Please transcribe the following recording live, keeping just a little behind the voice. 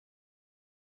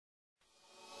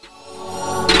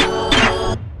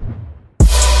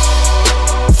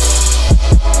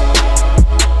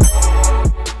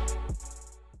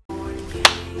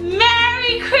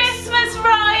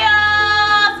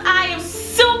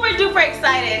super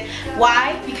excited.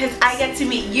 Why? Because I get to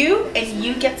meet you and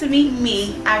you get to meet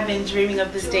me. I've been dreaming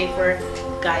of this day for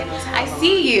God knows how long. I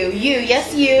see you.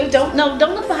 Yes, you. Don't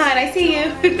look behind. I see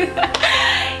you.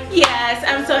 Yes,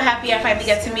 I'm so happy I finally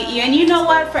get to meet you. And you know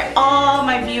what? For all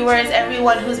my viewers,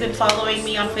 everyone who's been following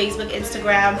me on Facebook,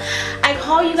 Instagram, I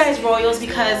call you guys royals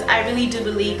because I really do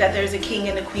believe that there's a king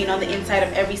and a queen on the inside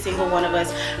of every single one of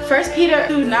us. 1 Peter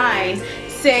 2:9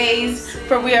 says,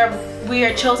 "For we are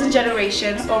a chosen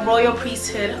generation, a royal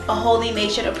priesthood, a holy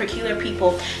nation, a peculiar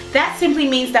people." That simply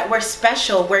means that we're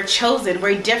special, we're chosen,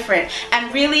 we're different.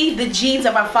 And really, the genes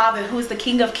of our Father, who is the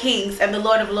King of Kings and the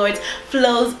Lord of Lords,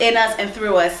 flows in us and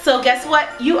through us. So guess what?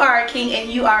 You are a king and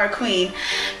you are a queen.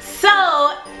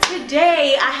 So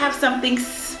today, I have something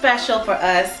special for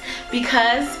us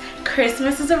because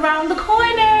Christmas is around the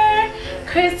corner.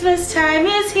 Christmas time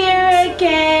is here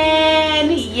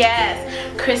again. Yes,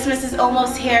 Christmas is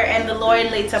almost here, and the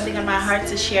Lord laid something on my heart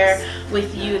to share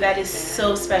with you that is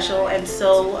so special and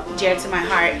so dear to my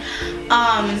heart.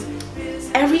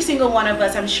 Every single one of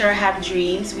us, I'm sure, have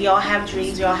dreams. We all have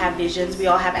dreams, we all have visions, we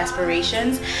all have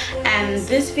aspirations. And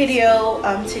this video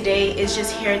today is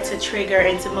just here to trigger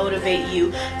and to motivate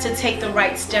you to take the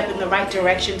right step in the right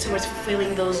direction towards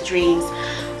fulfilling those dreams.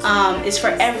 It's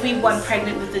for everyone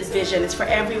pregnant with this vision. It's for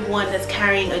everyone that's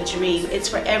carrying a dream. It's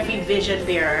for every vision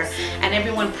bearer and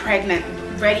everyone pregnant,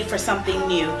 ready for something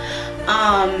new.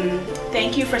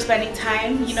 Thank you for spending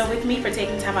time, with me, for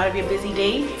taking time out of your busy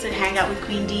day to hang out with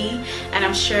QueenDee, and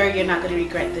I'm sure you're not going to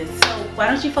regret this. So why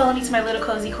don't you follow me to my little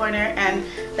cozy corner and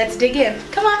let's dig in.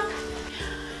 Come on.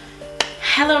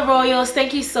 Hello royals,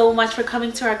 thank you so much for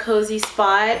coming to our cozy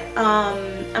spot.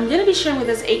 I'm going to be sharing with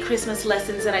us 8 Christmas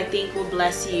lessons that I think will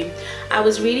bless you. I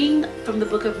was reading from the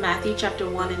book of Matthew chapter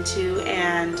 1 and 2,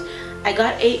 and I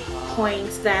got 8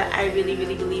 points that I really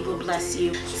believe will bless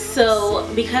you. So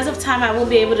because of time, I won't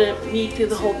be able to read through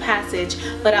the whole passage,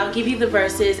 but I'll give you the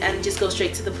verses and just go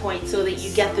straight to the point so that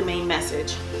you get the main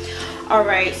message.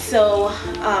 Alright, so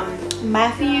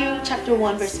Matthew chapter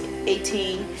 1 verse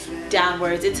 18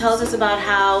 downwards, it tells us about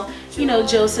how,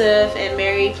 Joseph and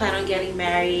Mary plan on getting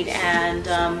married, and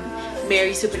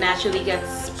Mary supernaturally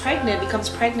becomes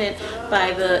pregnant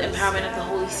by the empowerment of the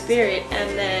Holy Spirit,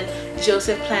 and then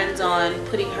Joseph plans on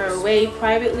putting her away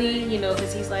privately,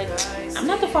 because he's like, I'm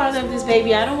not the father of this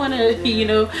baby. I don't want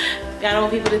to, I don't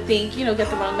want people to think, get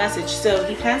the wrong message. So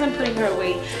he plans on putting her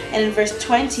away. And in verse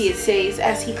 20 it says,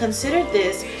 "As he considered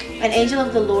this, an angel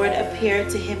of the Lord appeared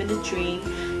to him in a dream.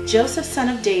 'Joseph, son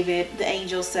of David,' the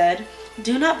angel said,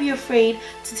 'do not be afraid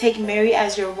to take Mary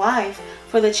as your wife,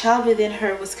 for the child within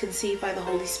her was conceived by the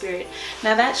Holy Spirit.'"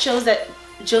 Now that shows that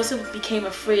Joseph became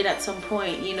afraid at some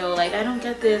point, like, I don't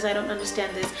get this, I don't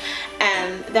understand this.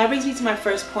 And that brings me to my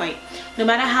first point. No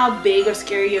matter how big or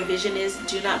scary your vision is,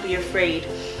 do not be afraid.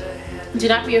 Do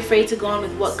not be afraid to go on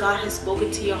with what God has spoken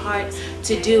to your heart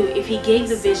to do. If he gave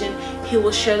the vision, he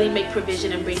will surely make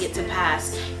provision and bring it to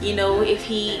pass. If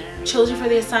he chose you for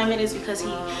the assignment, it's because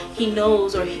he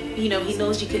knows, or he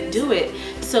knows you can do it.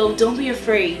 So don't be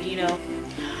afraid.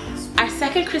 Our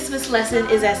second Christmas lesson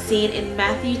is as seen in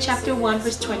Matthew chapter 1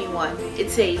 verse 21.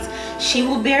 It says, "She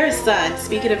will bear a son,"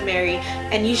 speaking of Mary,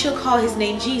 "and you shall call his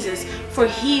name Jesus, for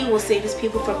he will save his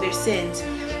people from their sins."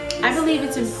 I believe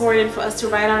it's important for us to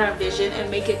write out our vision and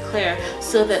make it clear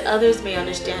so that others may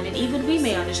understand, and even we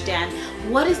may understand,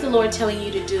 what is the Lord telling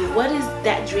you to do? What is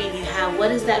that dream you have?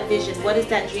 What is that vision? What is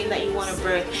that dream that you want to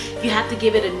birth? You have to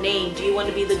give it a name. Do you want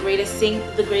to be the greatest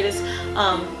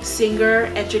singer,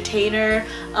 entertainer,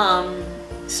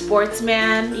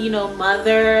 sportsman,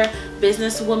 mother,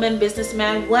 businesswoman,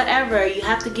 businessman, whatever? You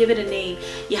have to give it a name.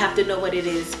 You have to know what it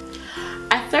is.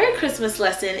 Our third Christmas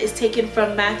lesson is taken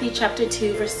from Matthew chapter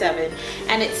 2 verse 7,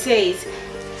 and it says,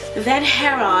 "Then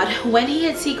Herod, when he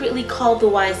had secretly called the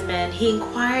wise men, he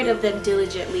inquired of them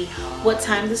diligently what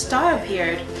time the star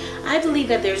appeared." I believe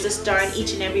that there's a star in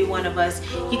each and every one of us.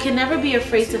 You can never be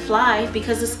afraid to fly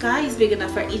because the sky is big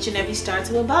enough for each and every star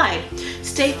to abide.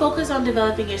 Stay focused on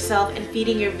developing yourself and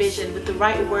feeding your vision with the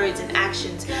right words and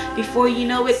actions. Before you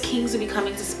know it, kings will be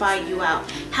coming to spy you out.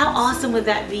 How awesome would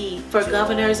that be for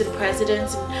governors and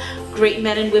presidents and great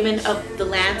men and women of the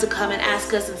land to come and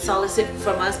ask us and solicit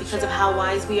from us because of how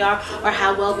wise we are or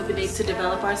how well we've been able to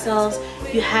develop ourselves?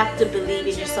 You have to believe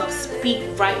in yourself. Speak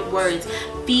right words.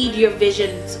 Feed your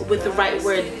visions with the right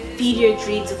word. Feed your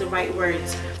dreams with the right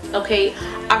words. Okay,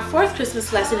 our fourth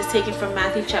Christmas lesson is taken from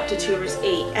Matthew chapter 2 verse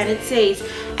 8, and it says,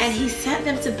 "And he sent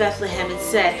them to Bethlehem and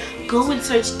said, Go and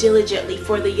search diligently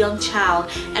for the young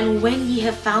child, and when ye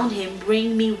have found him,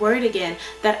 bring me word again,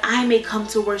 that I may come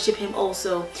to worship him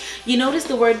also." You notice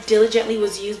the word diligently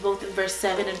was used both in verse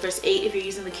 7 and verse 8 if you're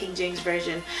using the King James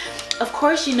Version. Of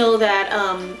course, you know that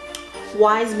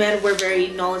wise men were very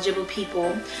knowledgeable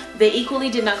people. They equally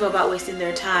did not go about wasting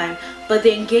their time, but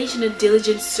they engaged in a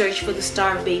diligent search for the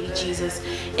star of baby Jesus.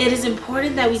 It is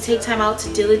important that we take time out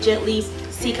to diligently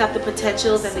seek out the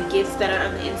potentials and the gifts that are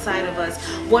on the inside of us.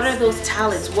 What are those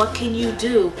talents? What can you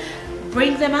do?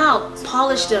 Bring them out,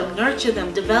 polish them, nurture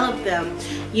them, develop them.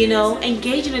 You know,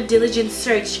 engage in a diligent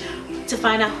search to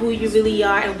find out who you really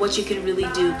are and what you can really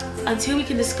do. Until we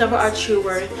can discover our true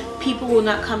worth, people will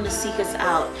not come to seek us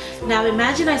out. Now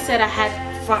imagine I said I had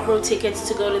front row tickets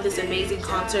to go to this amazing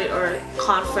concert or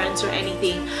conference or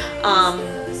anything,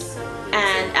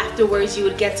 and afterwards you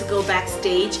would get to go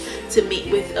backstage to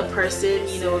meet with a person,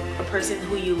 you know, a person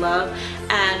who you love,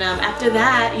 and after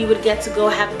that you would get to go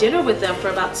have dinner with them for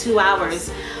about 2 hours.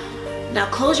 Now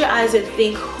close your eyes and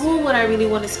think, who would I really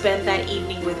want to spend that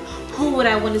evening with? Who would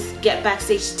I want to get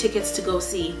backstage tickets to go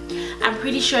see? I'm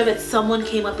pretty sure that someone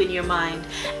came up in your mind.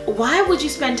 Why would you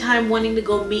spend time wanting to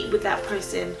go meet with that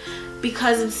person?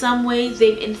 Because in some way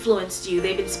they've influenced you,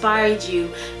 they've inspired you,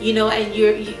 you know, and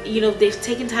you know, they've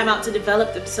taken time out to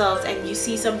develop themselves, and you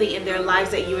see something in their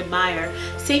lives that you admire.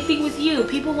 Same thing with you.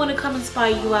 People want to come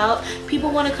inspire you out.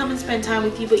 People want to come and spend time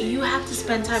with you, but you have to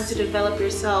spend time to develop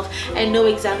yourself and know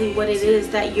exactly what it is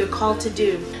that you're called to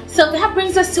do. So that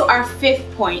brings us to our fifth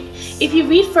point. If you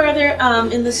read further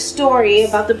in the story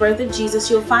about the birth of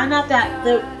Jesus, you'll find out that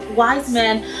the wise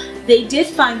men, they did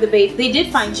find the baby, they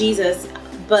did find Jesus,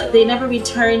 but they never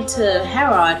returned to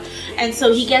Herod. And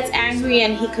so he gets angry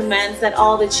and he commands that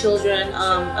all the children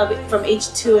from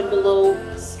age 2 and below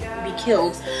be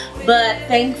killed. But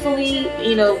thankfully,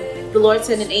 you know, the Lord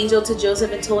sent an angel to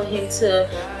Joseph and told him to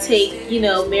take, you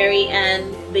know, Mary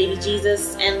and baby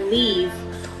Jesus and leave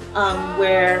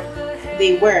where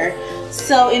they were.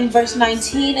 So in verse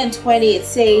 19 and 20 it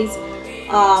says,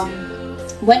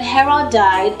 when Herod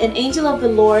died, an angel of the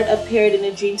Lord appeared in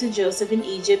a dream to Joseph in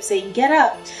Egypt, saying, "Get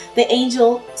up." The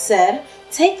angel said,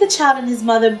 "Take the child and his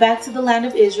mother back to the land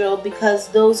of Israel, because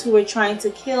those who were trying to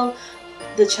kill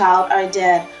the child are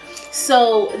dead."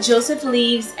 So Joseph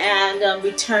leaves and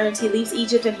returns. He leaves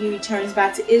Egypt and he returns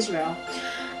back to Israel.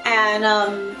 And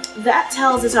that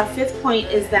tells us, our fifth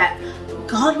point is that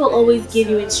God will always give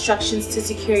you instructions to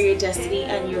secure your destiny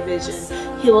and your vision.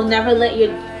 He will never let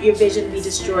your vision be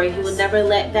destroyed. He will never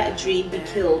let that dream be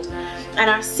killed. And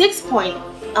our sixth point,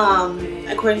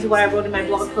 according to what I wrote in my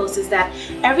blog post, is that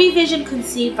every vision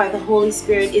conceived by the Holy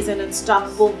Spirit is an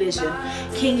unstoppable vision.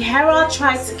 King Herod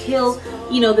tried to kill,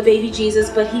 you know, the baby Jesus,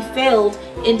 but he failed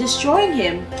in destroying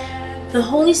him. The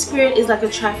Holy Spirit is like a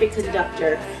traffic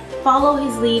conductor. Follow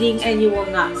his leading and you will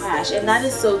not crash. And that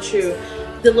is so true.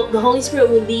 The Holy Spirit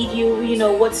will lead you, you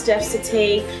know, what steps to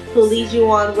take. He'll lead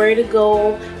you on where to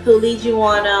go. He'll lead you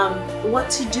on what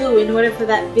to do in order for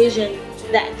that vision,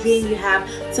 that dream you have,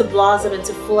 to blossom and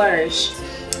to flourish.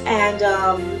 And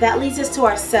that leads us to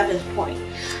our seventh point.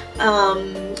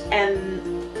 And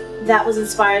that was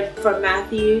inspired from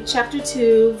Matthew chapter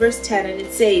 2 verse 10, and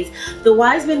it says, "The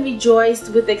wise men rejoiced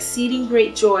with exceeding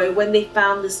great joy when they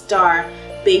found the star,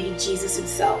 baby Jesus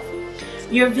himself."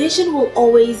 Your vision will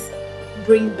always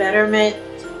bring betterment,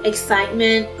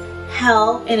 excitement,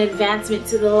 help, and advancement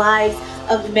to the lives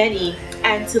of many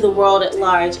and to the world at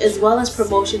large, as well as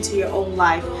promotion to your own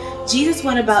life. Jesus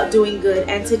went about doing good,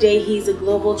 and today he's a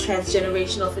global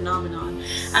transgenerational phenomenon.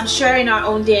 I'm sure in our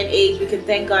own day and age we can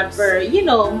thank God for, you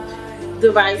know,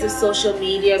 the rise of social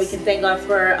media. We can thank God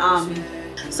for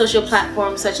social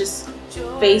platforms such as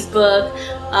Facebook,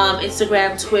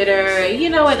 Instagram, Twitter, you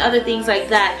know, and other things like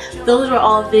that. Those were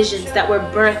all visions that were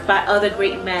birthed by other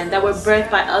great men, that were birthed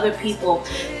by other people.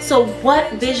 So what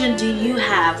vision do you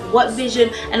have? What vision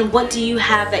and what do you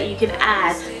have that you can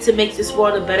add to make this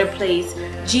world a better place?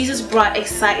 Jesus brought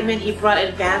excitement, he brought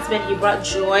advancement, he brought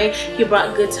joy, he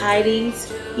brought good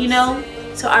tidings, you know.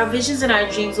 So our visions and our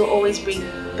dreams will always bring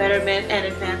betterment and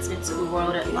advancement to the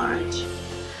world at large.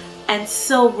 And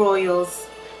so, royals,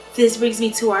 this brings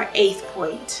me to our eighth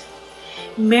point.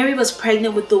 Mary was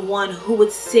pregnant with the one who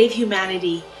would save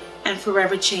humanity and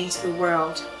forever change the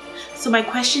world. So my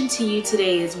question to you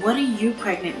today is, what are you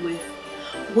pregnant with?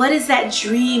 What is that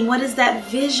dream? What is that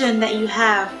vision that you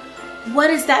have? What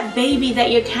is that baby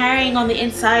that you're carrying on the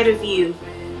inside of you?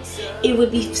 It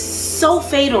would be so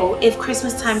fatal if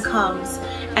Christmas time comes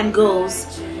and goes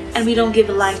and we don't give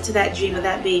life to that dream of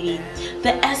that baby.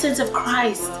 The essence of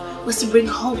Christ was to bring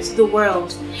hope to the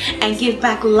world and give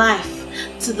back life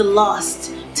to the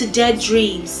lost, to dead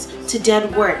dreams, to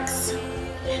dead works.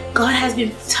 God has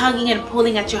been tugging and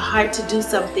pulling at your heart to do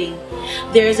something.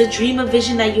 There is a dream, a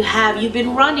vision that you have. You've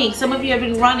been running. Some of you have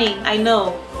been running, I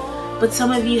know, but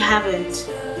some of you haven't.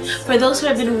 For those who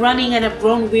have been running and have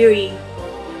grown weary,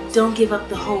 don't give up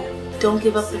the hope. Don't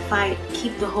give up the fight.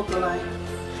 Keep the hope alive.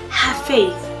 Have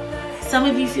faith. Some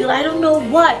of you feel, I don't know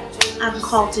what I'm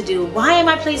called to do. Why am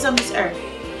I placed on this earth?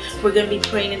 We're going to be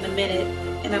praying in a minute,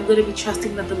 and I'm going to be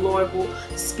trusting that the Lord will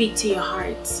speak to your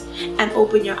hearts and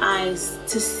open your eyes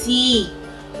to see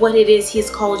what it is He has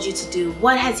called you to do.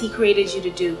 What has He created you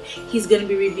to do? He's going to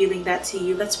be revealing that to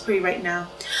you. Let's pray right now.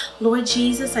 Lord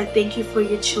Jesus, I thank you for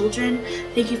your children.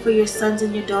 Thank you for your sons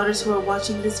and your daughters who are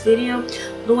watching this video.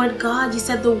 Lord God, you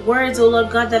said the words, oh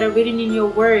Lord God, that are written in your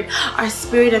word are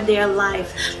spirit and they are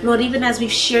life. Lord, even as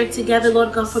we've shared together,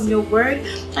 Lord God, from your word,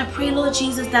 I pray, Lord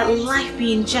Jesus, that life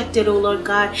be injected, oh Lord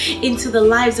God, into the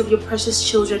lives of your precious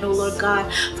children, oh Lord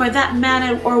God. For that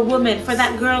man or woman, for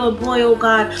that girl or boy, oh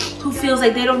God, who feels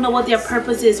like they don't know what their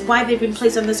purpose is, why they've been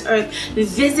placed on this earth,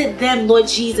 visit them, Lord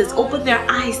Jesus. Open their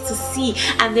eyes to see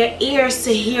and their ears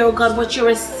to hear, oh God, what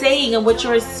you're saying and what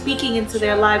you're speaking into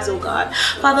their lives, oh God.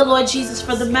 Father, Lord Jesus,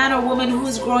 for the man or woman who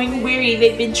is growing weary,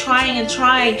 they've been trying and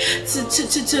trying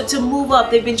to move up.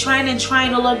 They've been trying and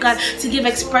trying, oh Lord God, to give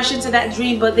expression to that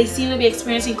dream, but they seem to be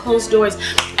experiencing closed doors.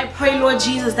 I pray, Lord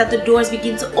Jesus, that the doors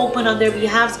begin to open on their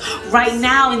behalf right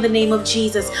now in the name of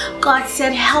Jesus. God,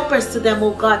 send helpers to them,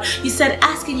 oh God. You said,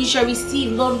 ask and you shall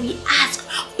receive. Lord, we ask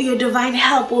for your divine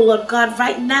help, oh Lord God,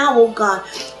 right now, oh God.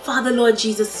 Father, Lord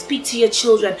Jesus, speak to your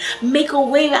children. Make a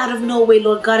way out of no way,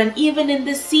 Lord God. And even in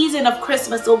this season of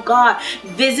Christmas, oh God,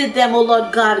 visit them, oh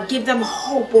Lord God. Give them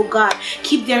hope, oh God.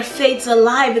 Keep their faiths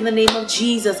alive in the name of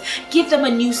Jesus. Give them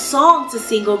a new song to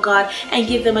sing, oh God, and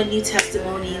give them a new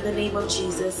testimony in the name of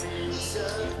Jesus.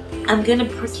 I'm going to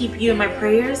keep you in my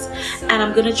prayers, and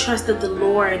I'm going to trust that the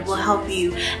Lord will help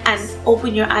you and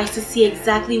open your eyes to see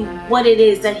exactly what it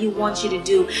is that He wants you to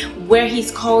do, where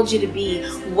He's called you to be,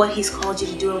 what He's called you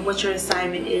to do, and what your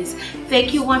assignment is.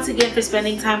 Thank you once again for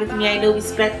spending time with me. I know we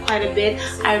spent quite a bit.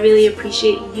 I really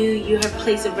appreciate you. You have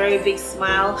placed a very big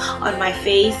smile on my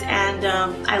face, and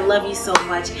I love you so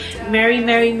much. Merry,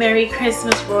 Merry, Merry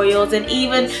Christmas, Royals. And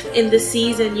even in the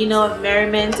season, you know, of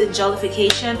merriment and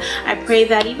jollification, I pray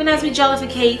that even as we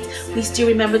jollificate, we still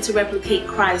remember to replicate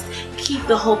Christ. Keep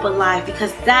the hope alive,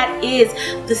 because that is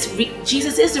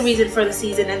Jesus is the reason for the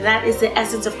season, and that is the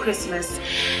essence of Christmas.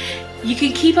 You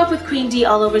can keep up with QueenDee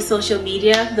all over social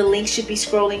media. The link should be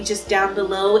scrolling just down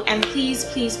below. And please,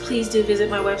 please, please do visit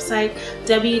my website,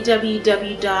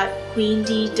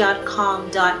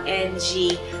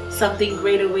 www.queendee.com.ng. Something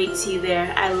great awaits you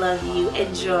there. I love you.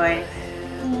 Enjoy.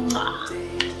 Mwah.